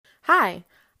Hi,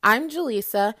 I'm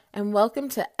Jaleesa, and welcome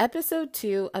to episode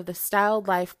 2 of the Styled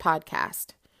Life podcast.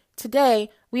 Today,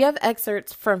 we have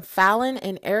excerpts from Fallon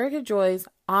and Erika Joy's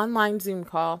online Zoom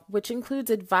call, which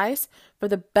includes advice for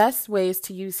the best ways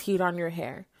to use heat on your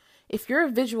hair. If you're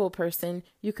a visual person,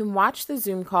 you can watch the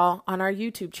Zoom call on our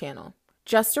YouTube channel.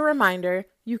 Just a reminder,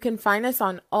 you can find us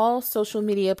on all social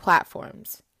media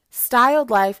platforms. Styled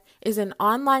Life is an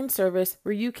online service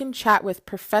where you can chat with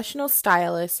professional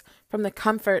stylists from the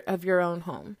comfort of your own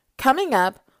home. Coming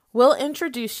up, we'll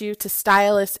introduce you to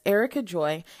stylist Erika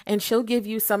Joy, and she'll give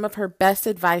you some of her best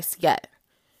advice yet.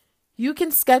 You can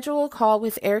schedule a call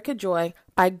with Erika Joy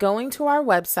by going to our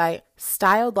website,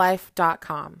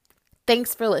 styledlife.com.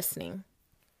 Thanks for listening.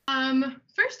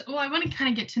 First, I want to kind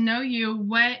of get to know you.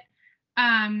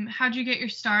 How'd you get your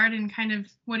start, and kind of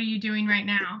what are you doing right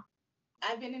now?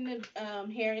 I've been in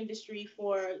the hair industry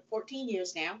for 14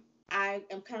 years now. I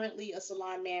am currently a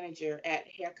salon manager at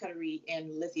Hair Cuttery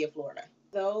in Lithia, Florida.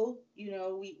 Though,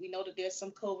 we know that there's some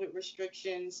COVID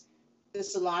restrictions, the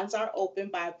salons are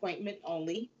open by appointment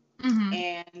only. Mm-hmm.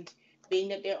 And being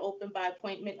that they're open by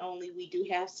appointment only, we do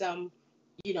have some,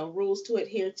 rules to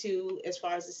adhere to as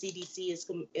far as the CDC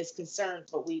is concerned.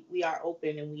 But we are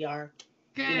open and we are,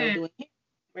 Good.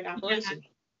 we're in operation.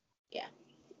 Yeah.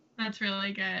 That's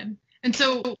really good. And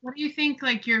so what do you think,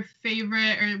 like, your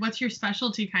favorite, or what's your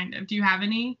specialty kind of? Do you have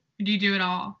any? Or do you do it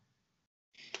all?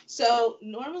 So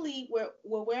normally where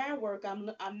I work, I'm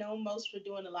known most for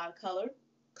doing a lot of color.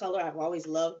 I've always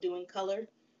loved doing color.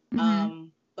 Mm-hmm.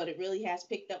 But it really has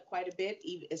picked up quite a bit,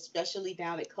 especially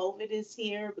now that COVID is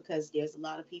here, because there's a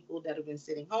lot of people that have been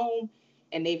sitting home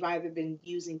and they've either been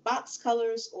using box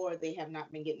colors or they have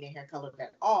not been getting their hair colored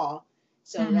at all.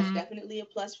 So that's definitely a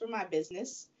plus for my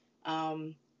business.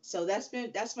 So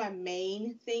that's my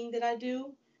main thing that I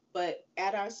do. But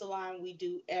at our salon, we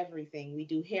do everything. We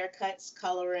do haircuts,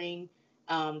 coloring,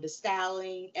 the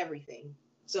styling, everything.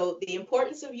 So the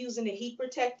importance of using a heat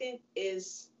protectant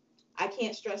is, I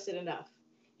can't stress it enough.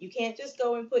 You can't just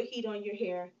go and put heat on your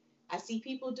hair. I see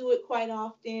people do it quite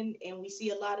often, and we see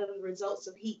a lot of the results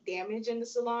of heat damage in the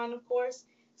salon, of course.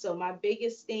 So my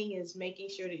biggest thing is making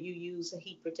sure that you use a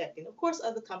heat protectant. Of course,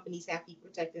 other companies have heat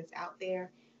protectants out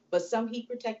there, but some heat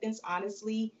protectants,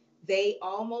 honestly, they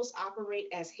almost operate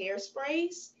as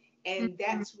hairsprays, and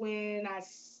that's when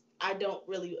I don't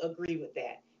really agree with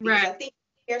that. Because I think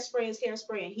hairspray is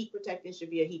hairspray, and heat protectant should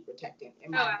be a heat protectant,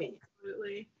 in my opinion.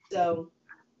 Absolutely. So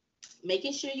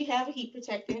making sure you have a heat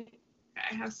protectant.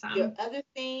 I have some. Your other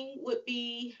thing would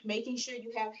be making sure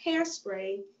you have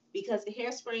hairspray, because the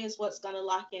hairspray is what's going to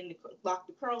lock the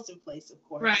curls in place, of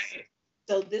course. Right.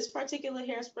 So this particular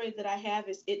hairspray that I have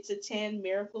it's a 10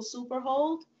 Miracle Super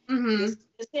Hold. Mm-hmm.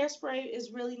 This hairspray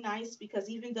is really nice because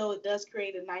even though it does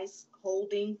create a nice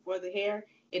holding for the hair,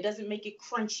 it doesn't make it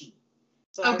crunchy.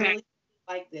 So I really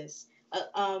like this.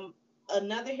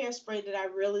 Another hairspray that I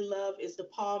really love is the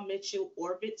Paul Mitchell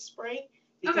Orbit spray,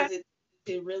 because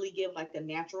it really give like a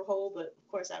natural hold, but of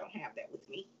course I don't have that with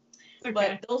me. Okay.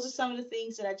 But those are some of the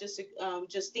things that I just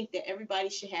think that everybody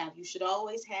should have. You should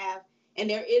always have, and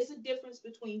there is a difference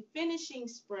between finishing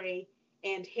spray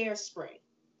and hairspray.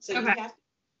 So you have to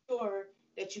be sure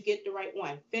that you get the right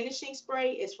one. Finishing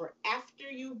spray is for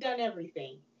after you've done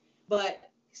everything,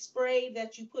 but spray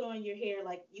that you put on your hair,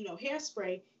 like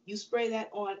hairspray, you spray that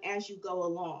on as you go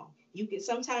along.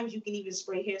 Sometimes you can even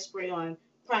spray hairspray on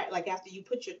like after you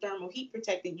put your thermal heat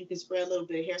protectant, you can spray a little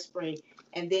bit of hairspray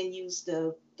and then use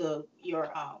your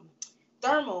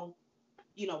thermal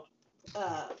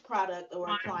product or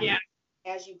appliance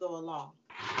as you go along.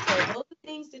 So those are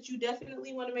things that you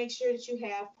definitely want to make sure that you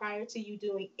have prior to you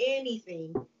doing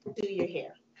anything to your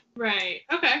hair. Right.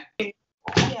 Okay.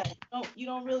 Yeah, you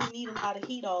don't really need a lot of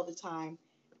heat all the time,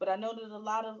 but I know that a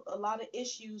lot of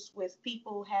issues with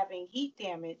people having heat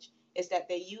damage is that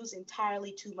they use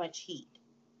entirely too much heat.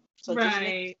 So just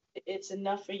make sure it's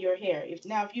enough for your hair.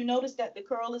 If you notice that the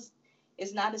curl is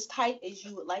not as tight as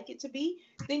you would like it to be,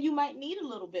 then you might need a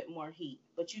little bit more heat,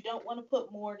 but you don't want to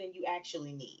put more than you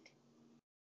actually need.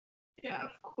 Yeah,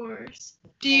 of course.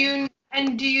 Do you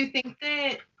think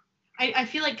that I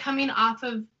feel like coming off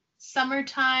of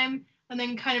summertime and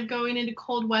then kind of going into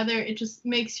cold weather, it just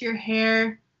makes your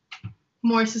hair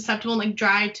more susceptible and like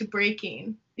dry to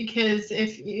breaking, because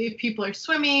if people are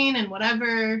swimming and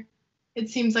whatever, it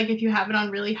seems like if you have it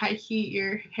on really high heat,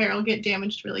 your hair will get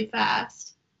damaged really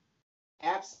fast.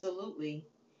 Absolutely.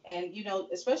 And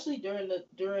especially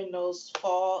during those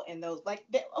fall and those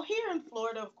here in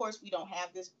Florida, of course, we don't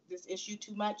have this issue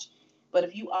too much, but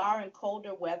if you are in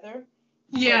colder weather,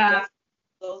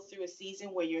 go through a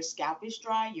season where your scalp is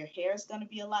dry, your hair is going to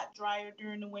be a lot drier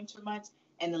during the winter months,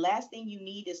 And the last thing you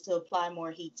need is to apply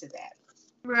more heat to that.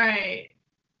 Right.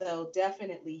 So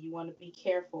definitely you want to be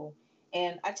careful.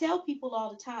 And I tell people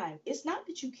all the time, it's not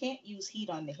that you can't use heat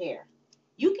on the hair.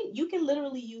 You can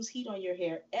literally use heat on your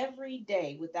hair every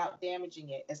day without damaging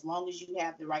it, as long as you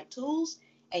have the right tools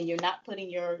and you're not putting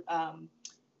your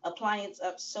appliance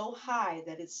up so high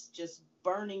that it's just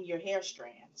burning your hair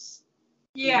strands.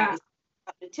 Yeah. It's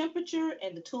about the temperature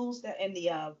and the tools that and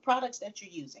the products that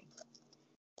you're using.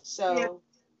 So,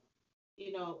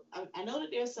 I know that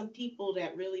there's some people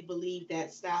that really believe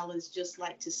that stylists just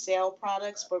like to sell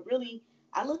products, but really,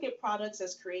 I look at products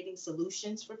as creating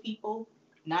solutions for people,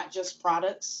 not just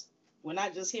products. We're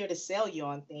not just here to sell you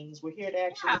on things. We're here to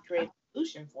actually create a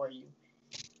solution for you.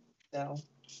 So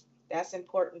that's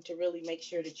important to really make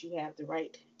sure that you have the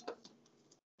right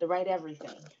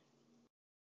everything.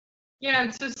 Yeah,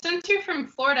 and so since you're from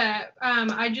Florida,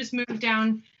 I just moved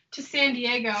down to San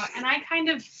Diego, and I kind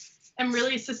of am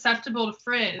really susceptible to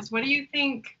frizz. What do you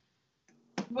think?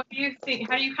 How do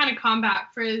you kind of combat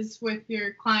frizz with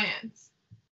your clients?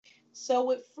 So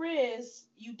with frizz,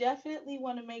 you definitely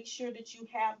want to make sure that you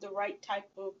have the right type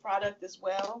of product as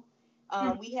well.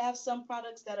 We have some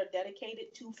products that are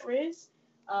dedicated to frizz.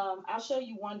 I'll show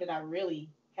you one that I really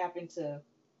have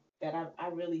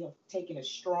taken a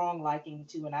strong liking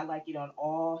to, and I like it on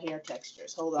all hair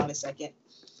textures. Hold on a second.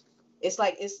 It's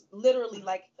literally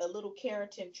like a little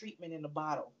keratin treatment in a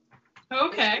bottle.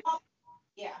 Okay.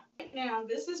 Yeah. Right now,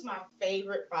 this is my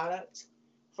favorite product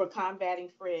for combating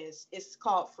frizz. It's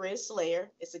called Frizz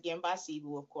Slayer. It's again by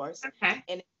Cebu, of course. Okay.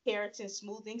 And it's keratin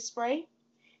smoothing spray.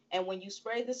 And when you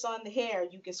spray this on the hair,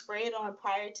 you can spray it on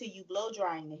prior to you blow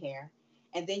drying the hair.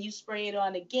 And then you spray it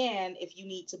on again if you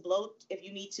need to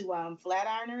flat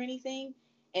iron or anything.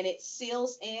 And it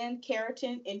seals in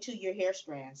keratin into your hair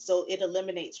strands. So it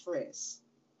eliminates frizz.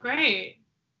 Great.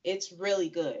 It's really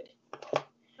good.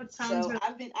 That sounds So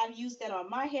I've used that on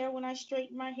my hair when I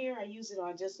straighten my hair. I use it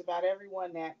on just about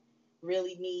everyone that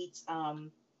really needs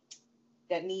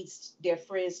their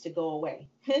frizz to go away.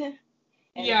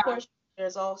 And of course,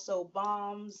 there's also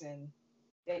balms and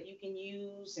that you can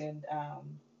use, and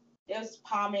there's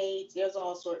pomades. There's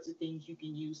all sorts of things you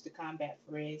can use to combat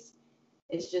frizz.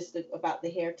 It's just about the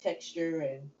hair texture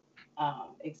and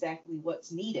exactly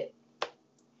what's needed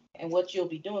and what you'll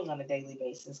be doing on a daily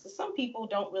basis. Because some people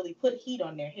don't really put heat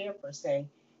on their hair per se.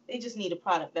 They just need a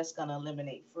product that's going to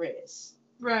eliminate frizz.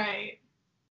 Right.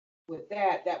 With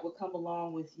that would come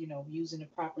along with, using a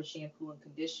proper shampoo and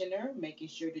conditioner, making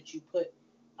sure that you put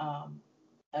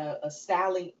a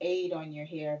styling aid on your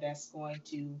hair that's going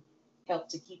to help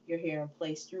to keep your hair in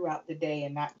place throughout the day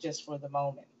and not just for the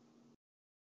moment.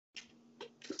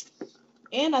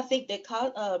 And I think that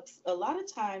a lot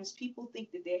of times people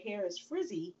think that their hair is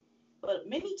frizzy, but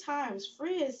many times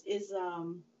frizz is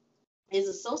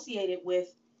associated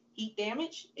with heat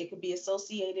damage. It could be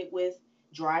associated with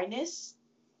dryness.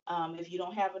 If you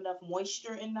don't have enough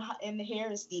moisture in the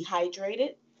hair, it's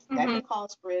dehydrated. That can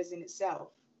cause frizz in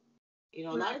itself. A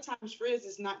lot of times frizz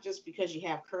is not just because you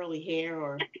have curly hair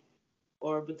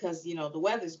or because the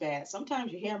weather's bad.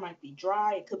 Sometimes your hair might be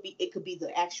dry. It could be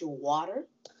the actual water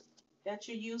that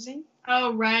you're using.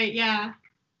 Oh, right. Yeah.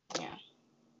 Yeah.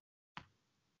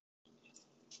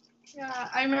 Yeah,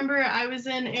 I remember I was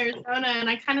in Arizona and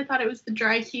I kind of thought it was the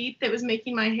dry heat that was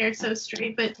making my hair so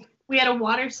straight, but we had a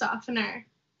water softener.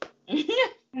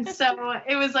 And so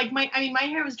it was like my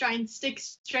hair was dry and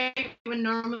sticks straight when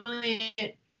normally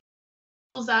it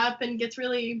pulls up and gets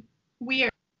really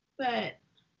weird. But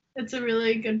it's a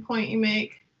really good point you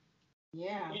make.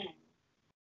 Yeah.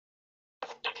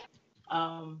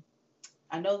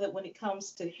 I know that when it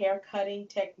comes to hair cutting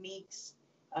techniques,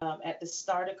 at the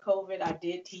start of COVID, I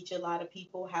did teach a lot of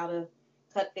people how to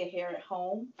cut their hair at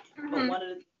home. But one of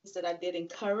the things that I did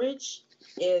encourage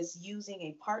is using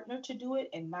a partner to do it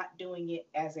and not doing it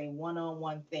as a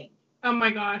one-on-one thing. Oh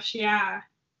my gosh, yeah.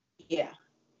 Yeah.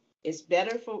 It's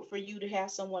better for you to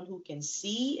have someone who can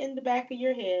see in the back of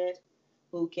your head,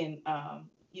 who can,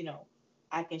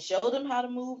 I can show them how to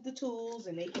move the tools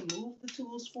and they can move the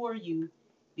tools for you,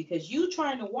 because you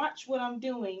trying to watch what I'm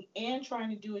doing and trying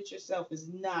to do it yourself is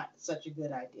not such a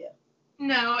good idea.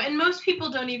 No, and most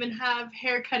people don't even have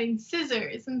hair cutting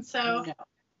scissors, and so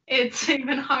it's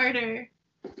even harder.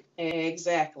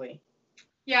 Exactly.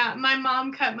 Yeah, my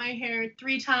mom cut my hair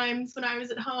 3 times when I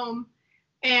was at home,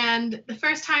 and the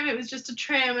first time it was just a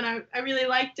trim, and I really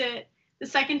liked it. The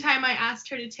second time I asked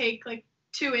her to take like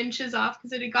 2 inches off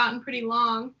because it had gotten pretty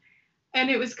long, and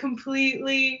it was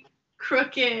completely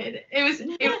crooked. It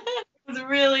was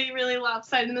really, really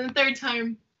lopsided. And then the third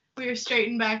time we were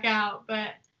straightened back out.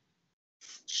 But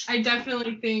I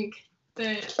definitely think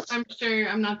but I'm sure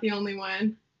I'm not the only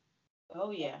one.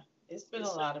 Oh yeah, it's been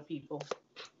a lot of people.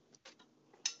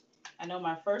 I know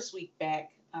my first week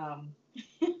back,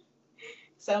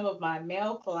 some of my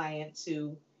male clients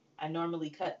who I normally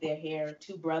cut their hair,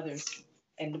 two brothers,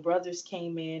 and the brothers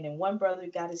came in, and one brother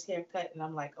got his hair cut, and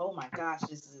I'm like, oh my gosh,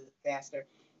 this is a disaster.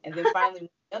 And then finally, when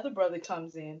the other brother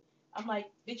comes in, I'm like,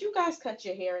 did you guys cut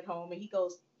your hair at home? And he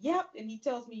goes, yep. And he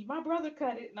tells me, my brother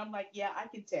cut it. And I'm like, yeah, I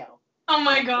can tell. Oh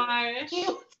my gosh.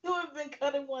 You have been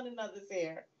cutting one another's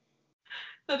hair.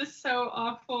 That is so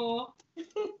awful.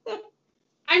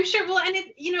 I'm sure, well, and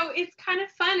it's kind of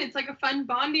fun. It's like a fun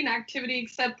bonding activity,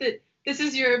 except that this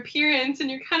is your appearance and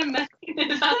you're kind of messing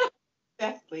it up.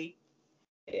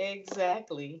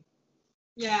 Exactly.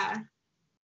 Yeah.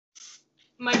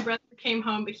 My brother came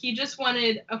home, but he just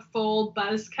wanted a full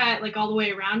buzz cut, like all the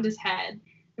way around his head.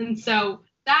 And so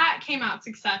that came out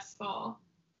successful.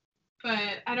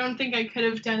 But I don't think I could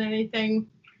have done anything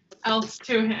else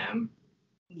to him.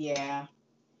 Yeah.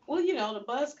 Well, the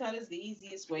buzz cut is the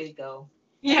easiest way to go.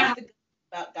 Yeah. And that's the good thing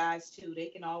about guys too. They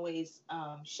can always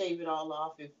shave it all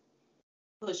off if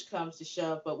push comes to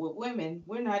shove. But with women,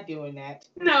 we're not doing that.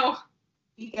 No.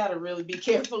 You got to really be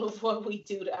careful of what we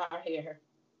do to our hair.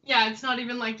 Yeah, it's not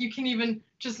even like you can even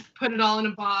just put it all in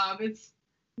a bob. It's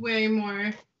way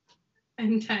more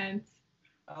intense.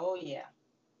 Oh, yeah.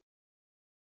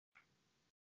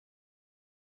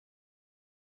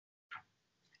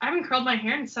 I haven't curled my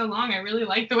hair in so long. I really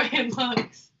like the way it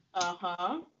looks.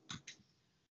 Uh-huh.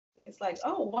 It's like,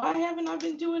 oh, why haven't I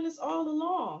been doing this all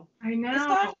along? I know. It's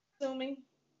time consuming.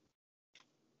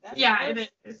 Yeah,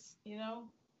 it is.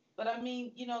 But I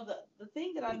mean, the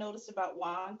thing that I noticed about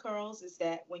wand curls is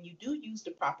that when you do use the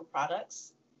proper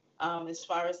products, as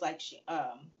far as like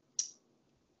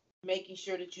making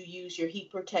sure that you use your heat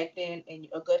protectant and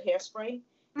a good hairspray,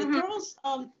 the curls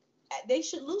they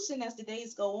should loosen as the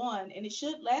days go on, and it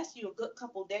should last you a good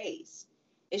couple days.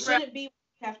 It shouldn't be you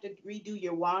have to redo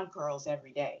your wand curls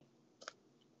every day.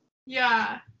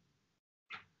 Yeah.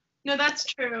 No, that's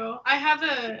true. I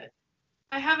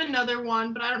have another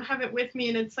wand, but I don't have it with me,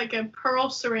 and it's like a pearl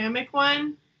ceramic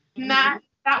one. And that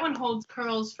one holds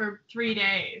curls for 3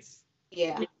 days.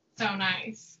 Yeah. It's so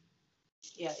nice.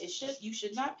 Yeah, you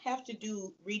should not have to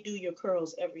redo your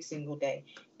curls every single day.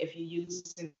 If you're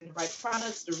using the right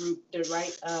products, the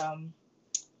right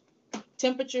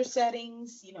temperature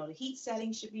settings, the heat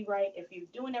settings should be right. If you're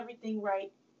doing everything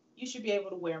right, you should be able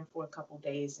to wear them for a couple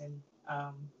days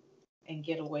and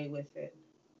get away with it.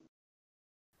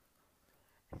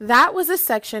 That was a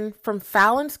section from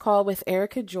Fallon's call with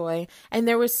Erika Joy, and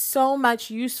there was so much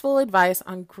useful advice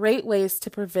on great ways to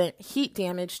prevent heat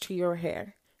damage to your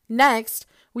hair. Next,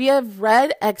 we have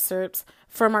read excerpts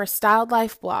from our Styled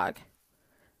Life blog.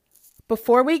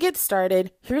 Before we get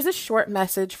started, here's a short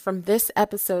message from this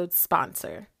episode's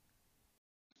sponsor.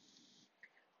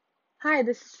 Hi,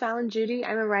 this is Fallon Judy.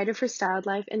 I'm a writer for Styled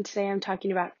Life, and today I'm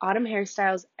talking about autumn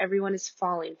hairstyles everyone is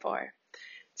falling for.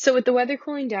 So with the weather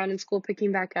cooling down and school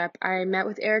picking back up, I met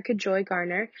with Erika Joy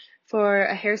Garner for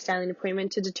a hairstyling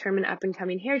appointment to determine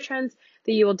up-and-coming hair trends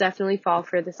that you will definitely fall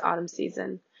for this autumn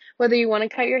season. Whether you want to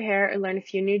cut your hair or learn a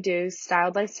few new do's,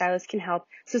 Styled Life Stylist can help,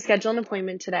 so schedule an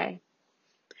appointment today.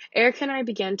 Erika and I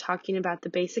began talking about the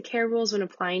basic hair rules when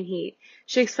applying heat.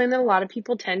 She explained that a lot of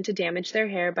people tend to damage their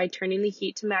hair by turning the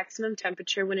heat to maximum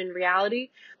temperature when in reality,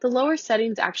 the lower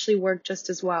settings actually work just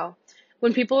as well.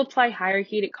 When people apply higher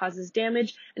heat, it causes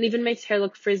damage and even makes hair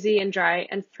look frizzy and dry,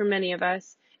 and for many of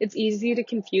us, it's easy to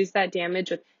confuse that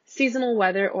damage with seasonal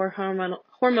weather or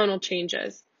hormonal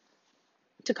changes.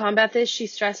 To combat this, she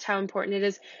stressed how important it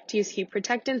is to use heat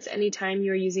protectants anytime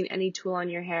you are using any tool on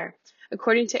your hair.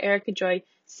 According to Erika Joy,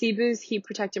 Cebu's heat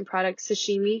protectant product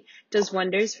Sashimi does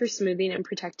wonders for smoothing and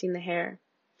protecting the hair.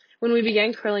 When we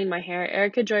began curling my hair,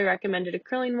 Erika Joy recommended a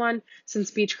curling wand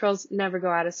since beach curls never go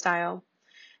out of style.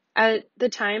 At the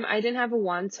time, I didn't have a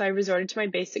wand, so I resorted to my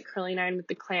basic curling iron with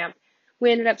the clamp.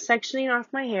 We ended up sectioning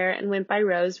off my hair and went by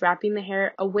rows, wrapping the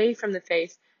hair away from the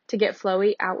face to get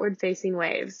flowy, outward-facing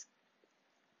waves.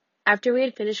 After we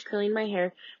had finished curling my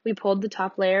hair, we pulled the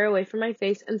top layer away from my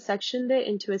face and sectioned it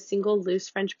into a single loose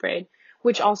French braid,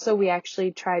 which also we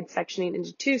actually tried sectioning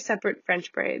into 2 separate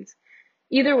French braids.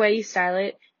 Either way you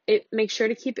style it makes sure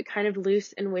to keep it kind of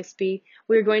loose and wispy.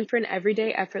 We were going for an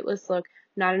everyday effortless look,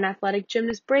 not an athletic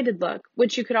gymnast braided look,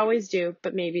 which you could always do,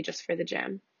 but maybe just for the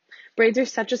gym. Braids are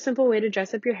such a simple way to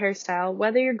dress up your hairstyle,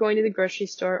 whether you're going to the grocery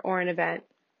store or an event.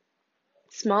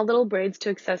 Small little braids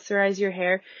to accessorize your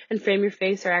hair and frame your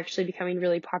face are actually becoming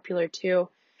really popular too,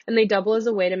 and they double as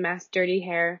a way to mask dirty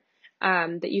hair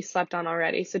that you slept on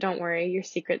already, so don't worry, your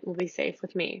secret will be safe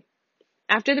with me.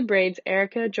 After the braids,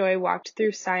 Erika Joy walked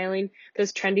through styling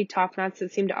those trendy top knots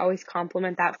that seem to always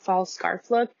complement that fall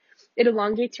scarf look. It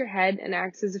elongates your head and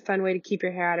acts as a fun way to keep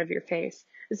your hair out of your face.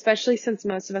 Especially since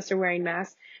most of us are wearing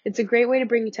masks, it's a great way to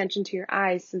bring attention to your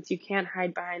eyes since you can't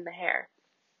hide behind the hair.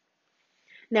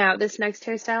 Now, this next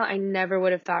hairstyle I never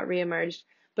would have thought reemerged,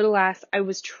 but alas, I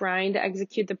was trying to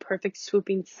execute the perfect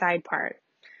swooping side part.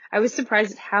 I was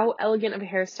surprised at how elegant of a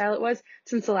hairstyle it was,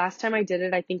 since the last time I did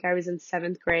it I think I was in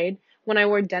 7th grade, when I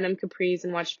wore denim capris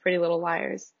and watched Pretty Little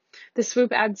Liars. The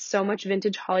swoop adds so much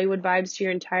vintage Hollywood vibes to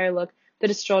your entire look that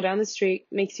a stroll down the street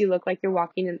makes you look like you're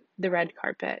walking in the red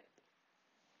carpet.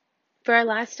 For our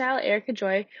last style, Erika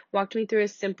Joy walked me through a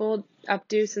simple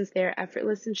updo since they are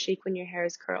effortless and chic when your hair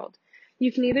is curled.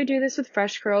 You can either do this with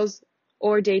fresh curls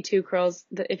or day 2 curls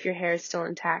if your hair is still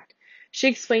intact. She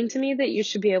explained to me that you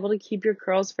should be able to keep your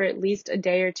curls for at least a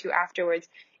day or 2 afterwards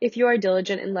if you are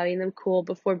diligent in letting them cool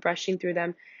before brushing through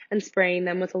them and spraying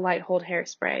them with a light hold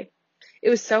hairspray. It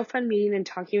was so fun meeting and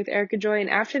talking with Erika Joy, and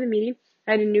after the meeting,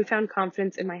 I had a newfound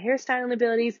confidence in my hairstyling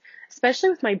abilities,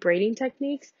 especially with my braiding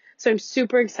techniques, so I'm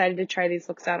super excited to try these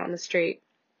looks out on the street.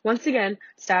 Once again,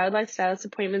 Styled Life Stylist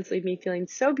appointments leave me feeling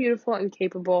so beautiful and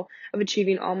capable of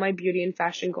achieving all my beauty and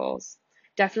fashion goals.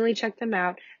 Definitely check them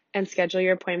out and schedule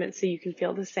your appointment so you can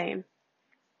feel the same.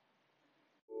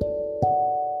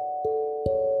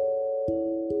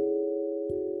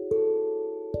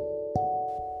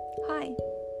 Hi,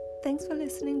 thanks for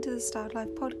listening to the Styled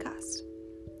Life podcast.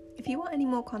 If you want any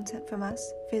more content from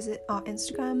us, visit our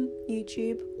Instagram,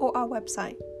 YouTube, or our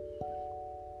website.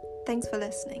 Thanks for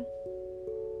listening.